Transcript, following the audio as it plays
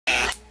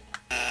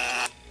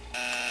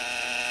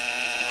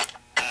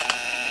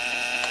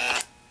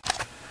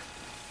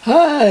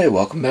Hi,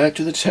 welcome back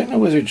to the Techno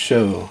Wizard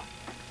Show.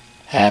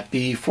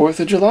 Happy 4th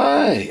of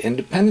July,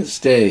 Independence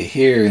Day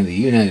here in the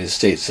United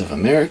States of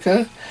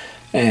America,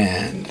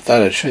 and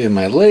thought I'd show you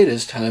my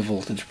latest high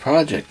voltage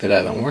project that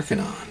I've been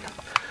working on.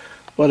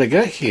 What I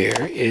got here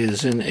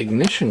is an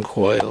ignition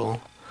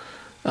coil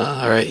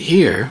right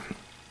here,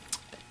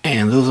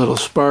 and those little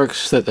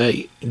sparks that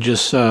I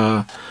just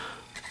saw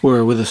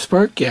were with a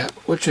spark gap,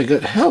 which I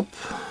got help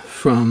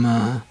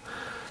from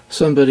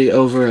somebody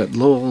over at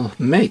Lowell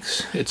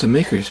Makes. It's a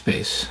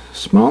makerspace,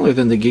 smaller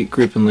than the Geek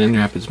Group in Land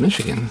Rapids,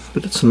 Michigan,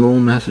 but it's in Lowell,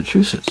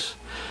 Massachusetts.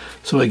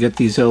 So I get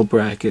these L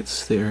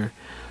brackets. They're,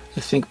 I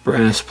think,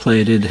 brass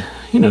plated,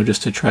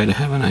 just to try to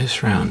have a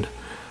nice round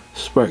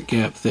spark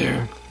gap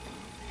there.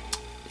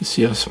 You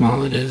see how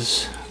small it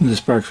is? And the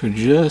sparks are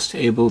just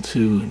able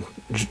to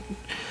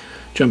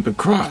jump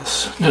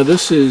across. Now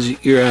this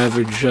is your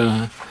average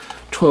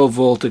 12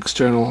 volt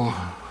external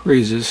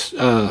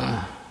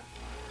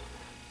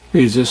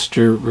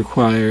resistor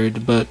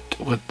required, but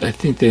what I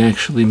think they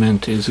actually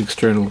meant is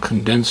external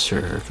condenser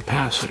or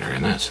capacitor,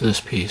 and that's this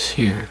piece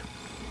here,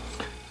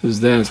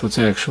 because that's what's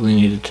actually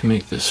needed to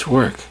make this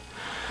work.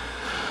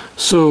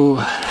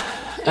 So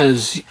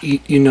as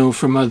you know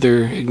from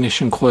other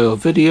ignition coil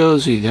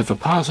videos, you have a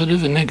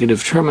positive and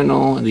negative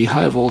terminal, and the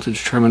high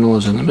voltage terminal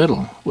is in the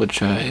middle,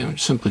 which I am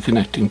simply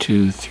connecting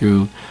to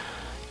through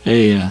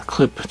a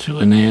clip to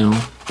a nail.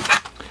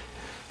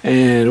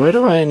 And why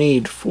do I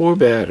need 4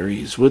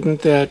 batteries?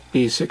 Wouldn't that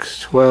be 6,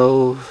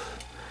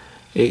 12,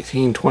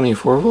 18,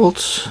 24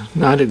 volts?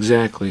 Not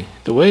exactly.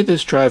 The way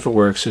this driver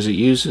works is it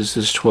uses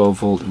this 12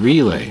 volt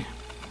relay.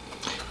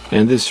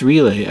 And this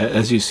relay,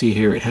 as you see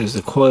here, it has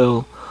the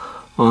coil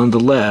on the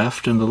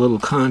left and the little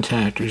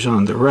contactors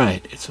on the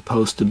right. It's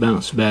supposed to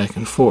bounce back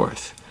and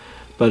forth,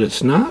 but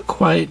it's not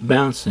quite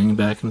bouncing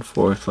back and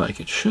forth like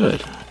it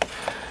should.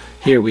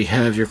 Here we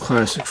have your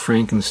classic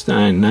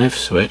Frankenstein knife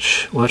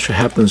switch. Watch what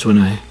happens when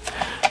I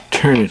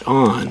turn it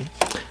on.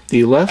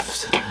 The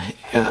left,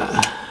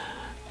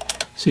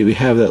 see, we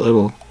have that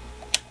little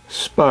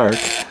spark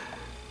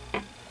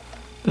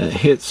that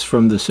hits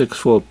from the 6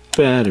 volt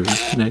battery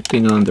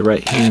connecting on the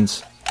right hand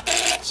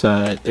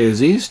side. There's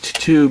these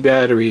 2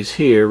 batteries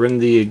here run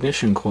the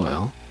ignition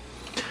coil,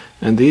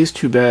 and these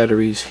 2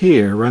 batteries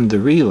here run the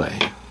relay.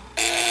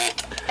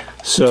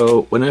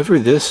 So whenever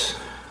this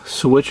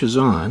switches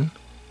on,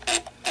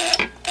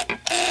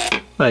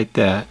 like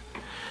that,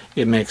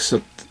 it makes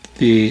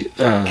the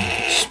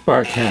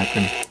spark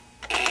happen,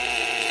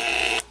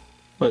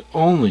 but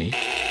only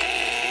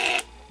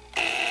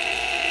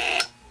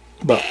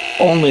when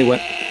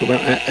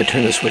I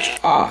turn the switch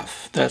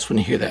off. That's when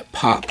you hear that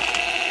pop.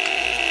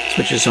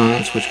 Switch is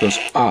on, switch goes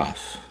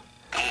off.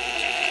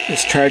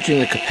 It's charging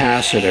the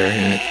capacitor,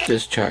 and it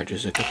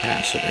discharges the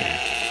capacitor.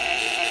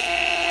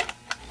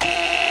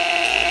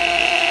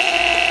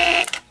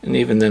 And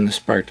even then the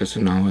spark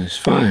doesn't always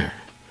fire.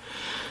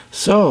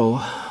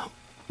 So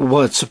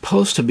what's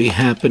supposed to be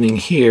happening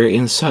here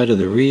inside of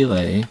the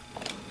relay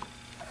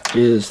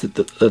is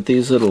that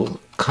these little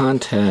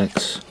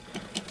contacts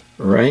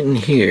right in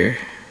here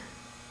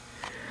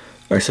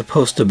are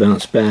supposed to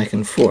bounce back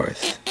and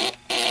forth.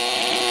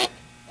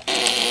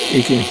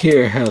 You can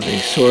hear how they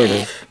sort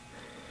of,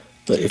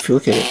 but if you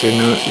look at it,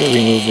 they're not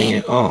really moving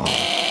at all.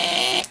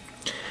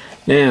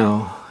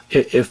 Now,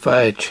 if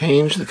I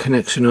change the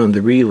connection on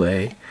the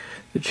relay,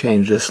 to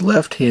change this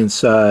left hand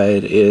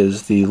side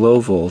is the low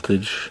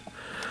voltage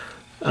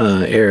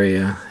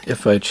area.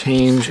 If I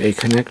change a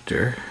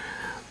connector,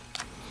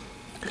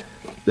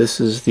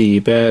 this is the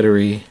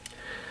battery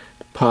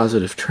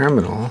positive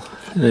terminal,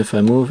 and if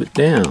I move it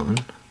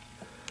down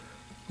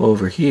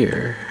over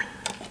here,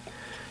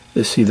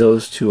 you see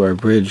those 2 are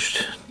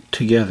bridged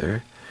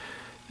together.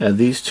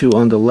 These 2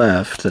 on the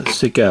left that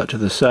stick out to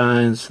the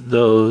sides,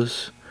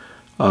 those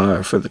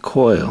are for the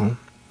coil,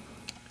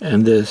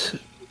 and this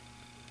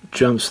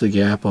jumps the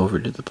gap over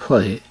to the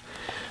plate.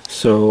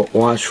 So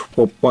watch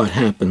what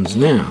happens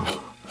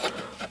now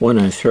when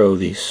I throw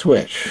the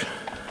switch.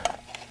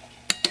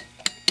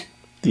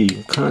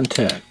 The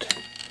contact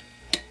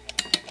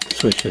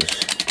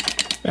switches,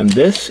 and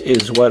this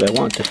is what I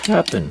want to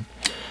happen,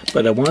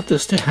 but I want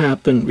this to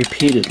happen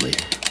repeatedly,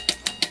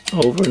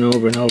 over and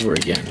over and over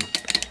again.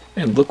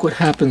 And look what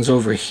happens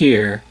over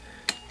here.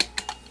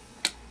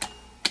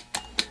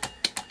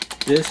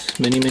 This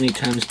many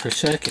times per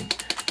second.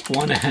 I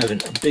want to have a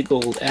big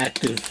old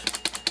active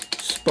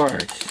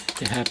spark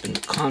to happen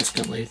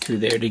constantly through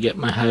there to get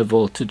my high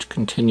voltage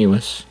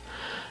continuous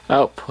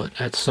output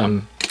at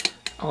some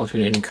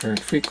alternating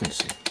current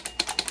frequency.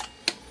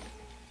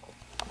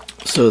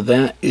 So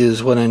that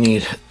is what I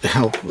need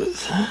help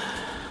with.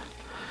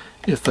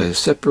 If I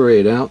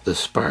separate out the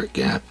spark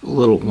gap a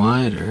little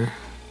wider,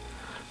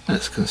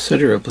 that's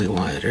considerably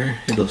wider,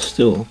 it'll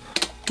still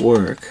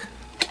work.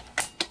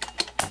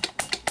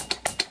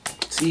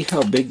 See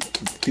how big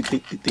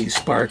these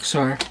sparks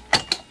are?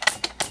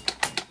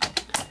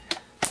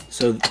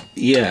 So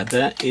yeah,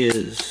 that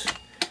is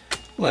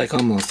like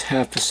almost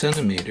half a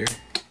centimeter.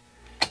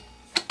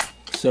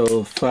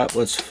 So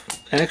what's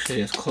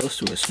actually it's close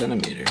to a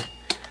centimeter.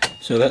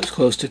 So that's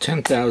close to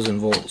 10,000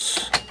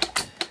 volts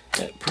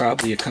at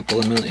probably a couple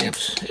of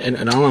milliamps.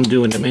 And all I'm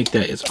doing to make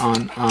that is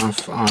on,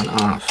 off, on,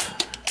 off.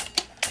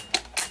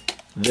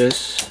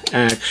 This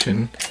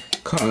action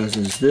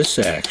causes this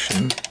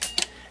action,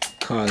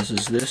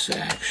 causes this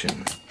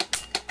action.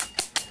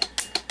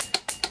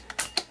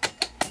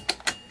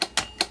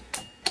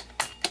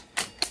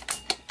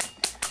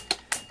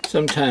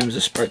 Sometimes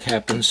the spark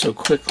happens so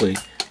quickly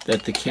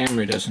that the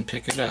camera doesn't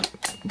pick it up,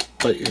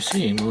 but you're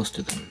seeing most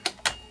of them.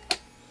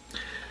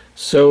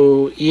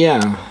 So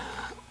yeah,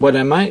 what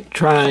I might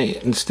try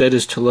instead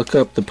is to look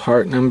up the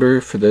part number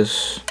for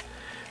this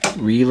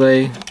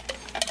relay.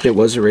 It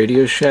was a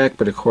Radio Shack,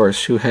 but of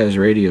course, who has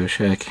Radio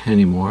Shack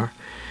anymore?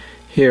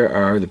 Here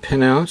are the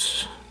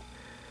pinouts.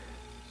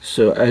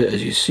 So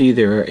as you see,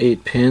 there are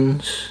 8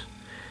 pins.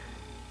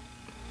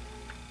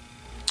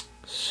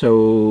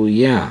 So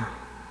yeah,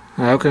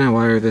 how can I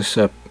wire this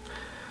up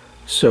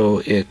so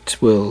it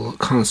will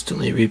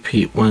constantly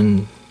repeat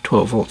when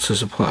 12 volts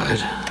is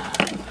applied?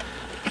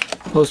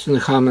 Post in the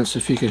comments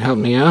if you could help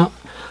me out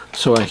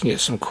so I can get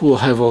some cool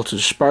high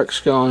voltage sparks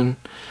going.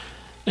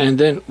 And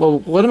then, well,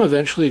 what I'm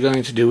eventually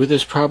going to do with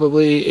this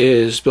probably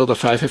is build a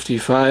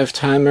 555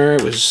 timer.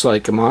 It was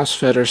like a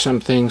MOSFET or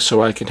something,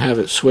 so I can have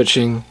it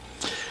switching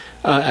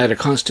at a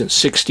constant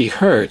 60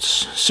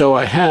 hertz. So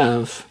I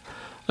have,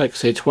 like,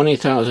 say,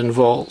 20,000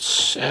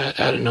 volts at,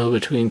 I don't know,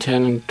 between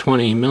 10 and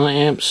 20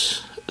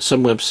 milliamps.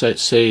 Some websites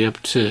say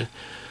up to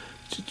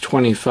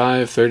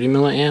 25, 30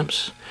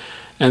 milliamps.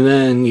 And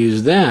then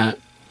use that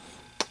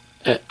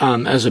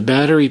as a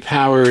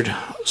battery-powered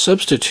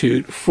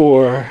substitute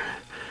for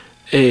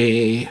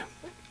a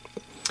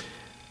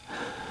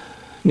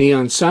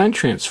neon sign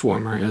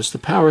transformer as the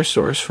power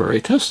source for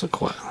a Tesla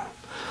coil.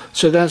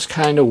 So that's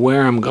kind of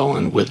where I'm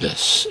going with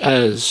this,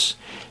 as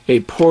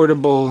a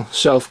portable,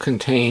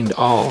 self-contained,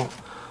 all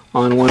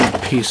on one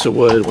piece of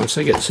wood, once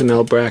I get some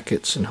L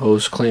brackets and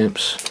hose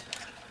clamps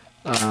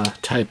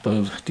type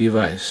of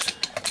device.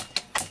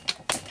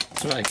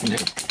 So I can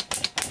have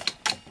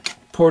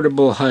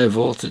portable high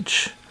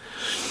voltage.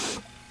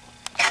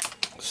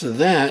 So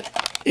that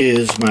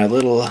is my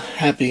little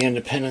Happy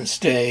Independence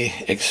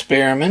Day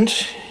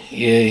experiment.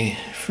 Yay,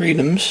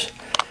 freedoms.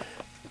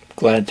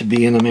 Glad to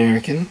be an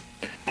American.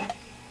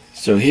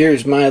 So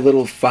here's my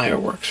little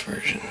fireworks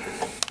version.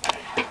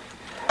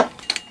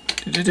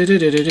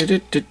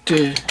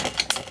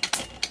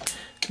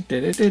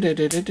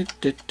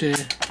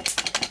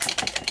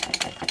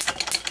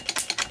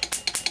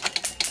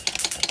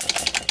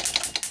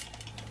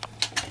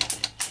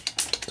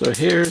 So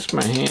here's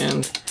my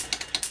hand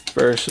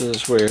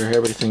versus where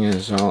everything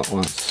is all at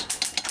once.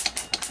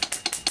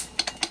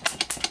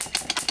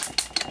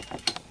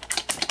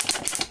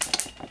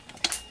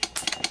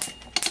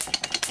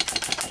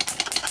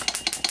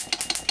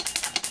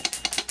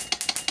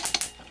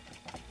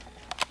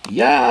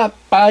 Yeah,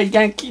 bye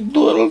Yankee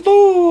Doodle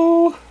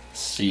Doo.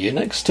 See you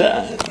next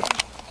time.